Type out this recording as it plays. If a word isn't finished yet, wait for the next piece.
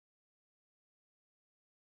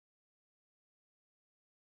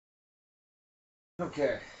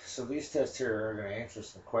Okay, so these tests here are going to answer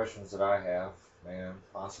some questions that I have, and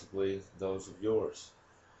possibly those of yours.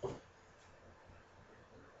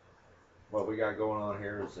 What we got going on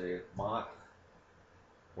here is a Mott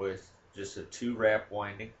with just a 2-wrap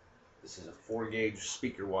winding. This is a 4-gauge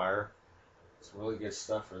speaker wire. Some really good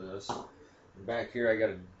stuff for this. And back here I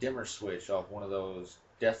got a dimmer switch off one of those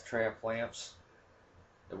death trap lamps.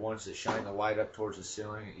 The ones that shine the light up towards the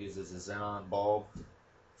ceiling. It uses a xenon bulb. I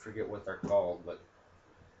forget what they're called, but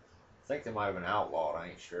I think they might have been outlawed, I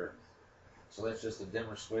ain't sure. So that's just a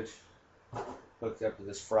dimmer switch hooked up to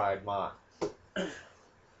this fried Mott. The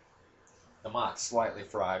Mott's slightly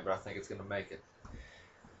fried, but I think it's going to make it.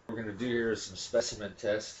 What we're going to do here is some specimen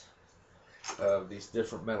tests of these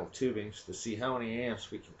different metal tubings to see how many amps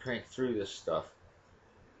we can crank through this stuff.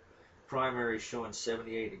 Primary showing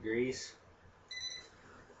 78 degrees.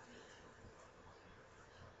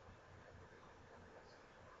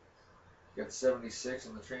 Got 76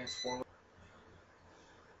 on the transformer.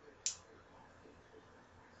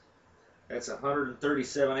 That's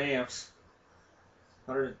 137 amps.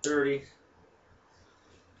 130.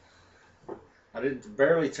 I didn't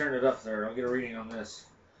barely turn it up there. I'll get a reading on this.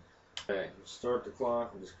 Okay, we'll start the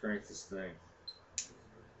clock and just crank this thing.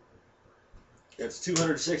 That's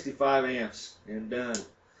 265 amps and done.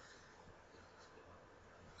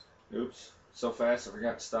 Oops, so fast I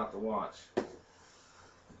forgot to stop the watch.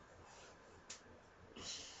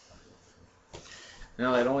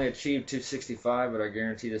 Now that only achieved 265, but I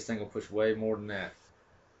guarantee this thing will push way more than that.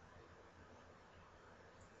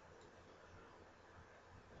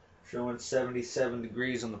 Showing 77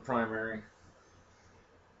 degrees on the primary.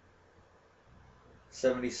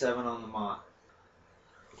 77 on the Mott.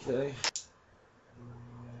 Okay.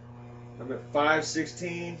 I'm at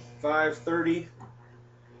 516, 530.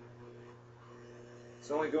 It's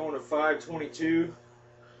only going to 522.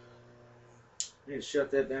 Need to shut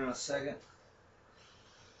that down a second.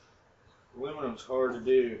 Aluminum's hard to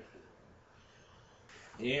do.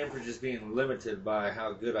 The amperage is being limited by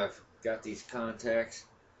how good I've got these contacts.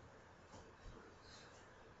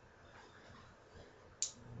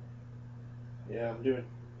 Yeah, I'm doing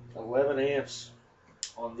 11 amps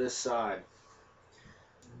on this side.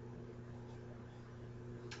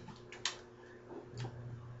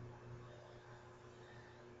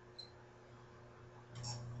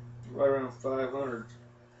 Right around 500.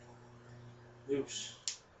 Oops.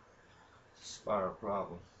 Spiral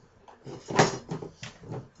problem.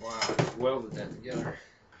 Wow, I just welded that together.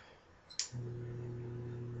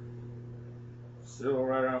 Still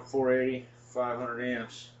right around 480, 500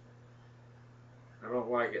 amps. I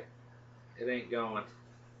don't like it. It ain't going.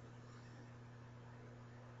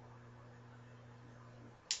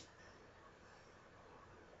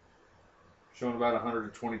 Showing about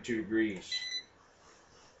 122 degrees.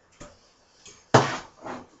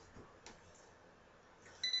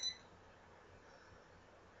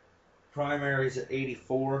 Primary's at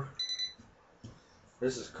 84.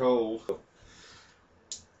 This is cold.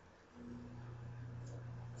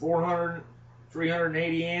 400,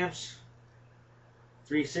 380 amps.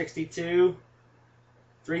 362,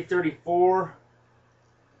 334,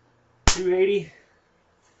 280.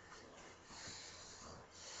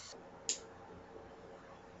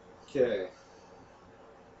 Okay.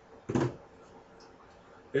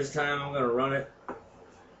 This time I'm going to run it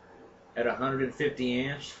at 150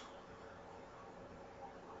 amps.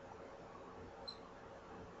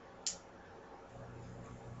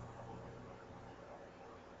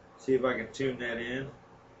 See if I can tune that in.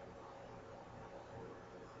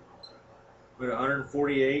 At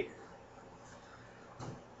 148.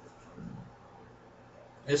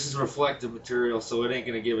 This is reflective material, so it ain't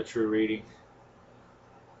going to give a true reading.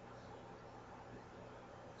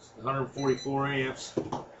 It's 144 amps.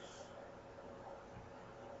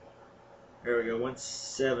 There we go,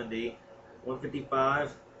 170,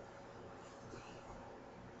 155.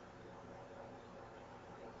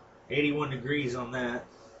 81 degrees on that.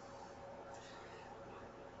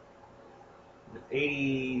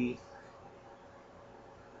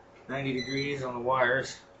 90 degrees on the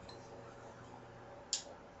wires.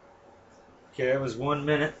 Okay, that was 1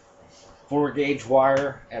 minute. 4-gauge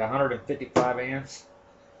wire at 155 amps.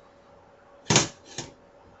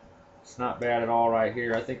 It's not bad at all right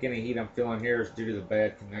here. I think any heat I'm feeling here is due to the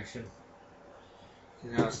bad connection.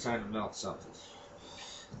 Okay, now it's time to melt something.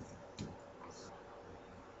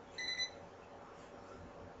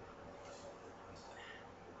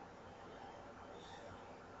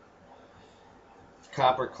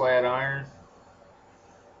 Copper clad iron.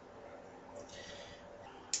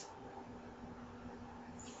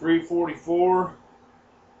 $344.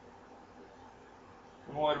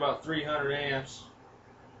 I'm only at about 300 amps.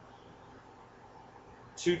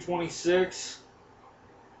 226,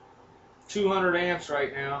 200 amps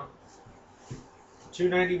right now,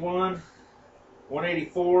 291,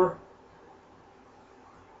 184,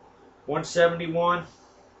 171,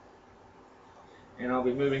 and I'll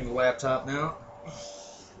be moving the laptop now.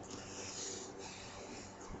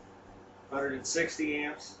 160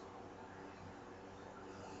 amps,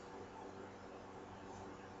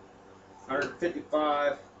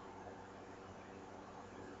 155,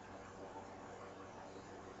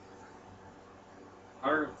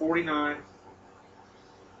 149,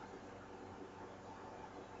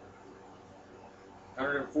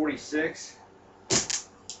 146,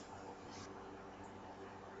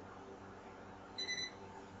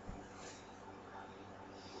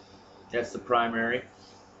 that's the primary,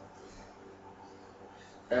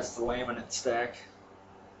 that's the laminate stack,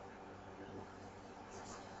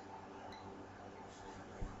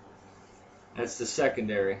 that's the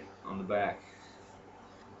secondary on the back,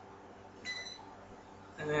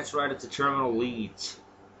 and that's right at the terminal leads.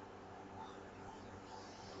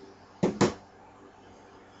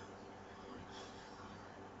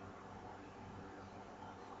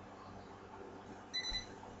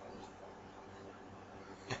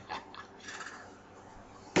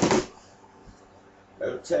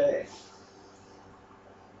 Okay,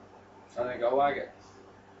 I think I like it.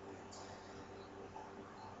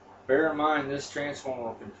 Bear in mind, this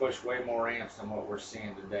transformer can push way more amps than what we're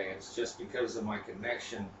seeing today. It's just because of my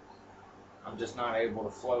connection, I'm just not able to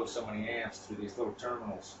flow so many amps through these little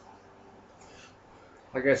terminals.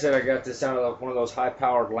 Like I said, I got this out of one of those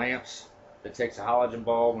high-powered lamps that takes a halogen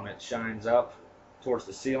bulb when it shines up towards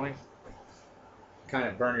the ceiling, kind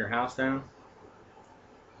of burn your house down.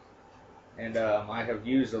 And I have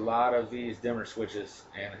used a lot of these dimmer switches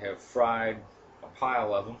and have fried a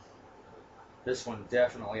pile of them. This one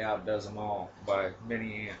definitely outdoes them all by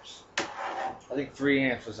many amps. I think 3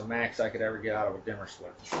 amps was the max I could ever get out of a dimmer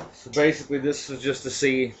switch. So basically this is just to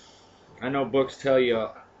see, I know books tell you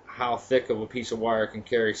how thick of a piece of wire can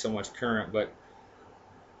carry so much current, but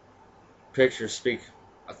pictures speak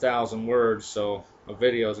 1,000 words, so a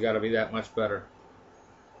video's got to be that much better.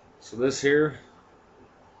 So this here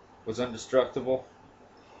was indestructible.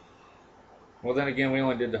 Well, then again, we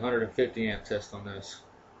only did the 150 amp test on this.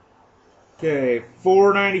 Okay,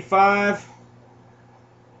 495,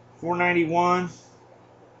 491,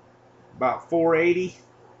 about 480.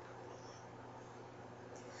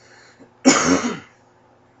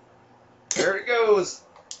 There it goes.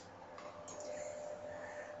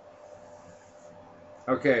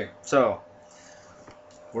 Okay, so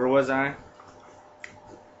where was I?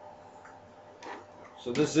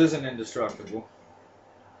 So this isn't indestructible.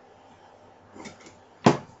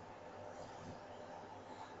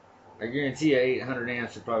 I guarantee you 800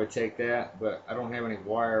 amps would probably take that, but I don't have any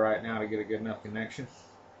wire right now to get a good enough connection.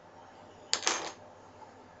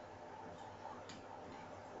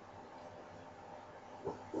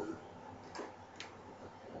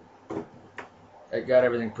 That got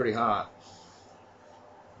everything pretty hot.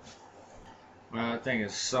 Well, that thing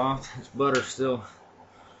is soft. It's butter still.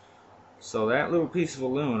 So that little piece of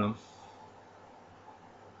aluminum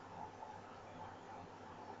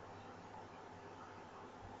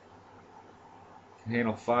can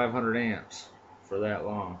handle 500 amps for that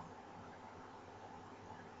long.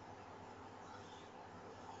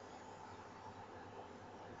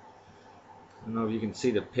 I don't know if you can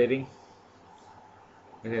see the pitting.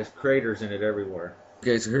 It has craters in it everywhere.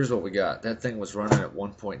 Okay, so here's what we got. That thing was running at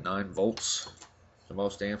 1.9 volts. The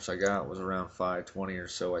most amps I got was around 520 or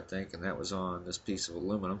so, I think, and that was on this piece of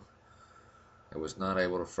aluminum. I was not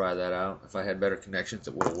able to fry that out. If I had better connections,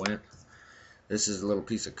 it would have went. This is a little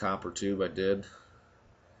piece of copper tube I did.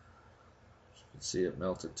 You can see it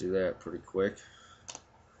melted through that pretty quick.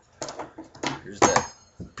 Here's that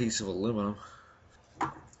piece of aluminum.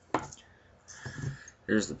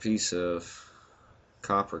 Here's the piece of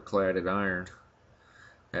copper cladded iron.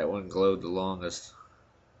 That one glowed the longest.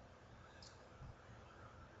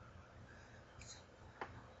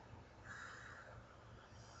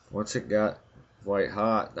 Once it got white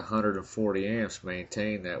hot, the 140 amps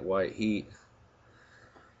maintained that white heat.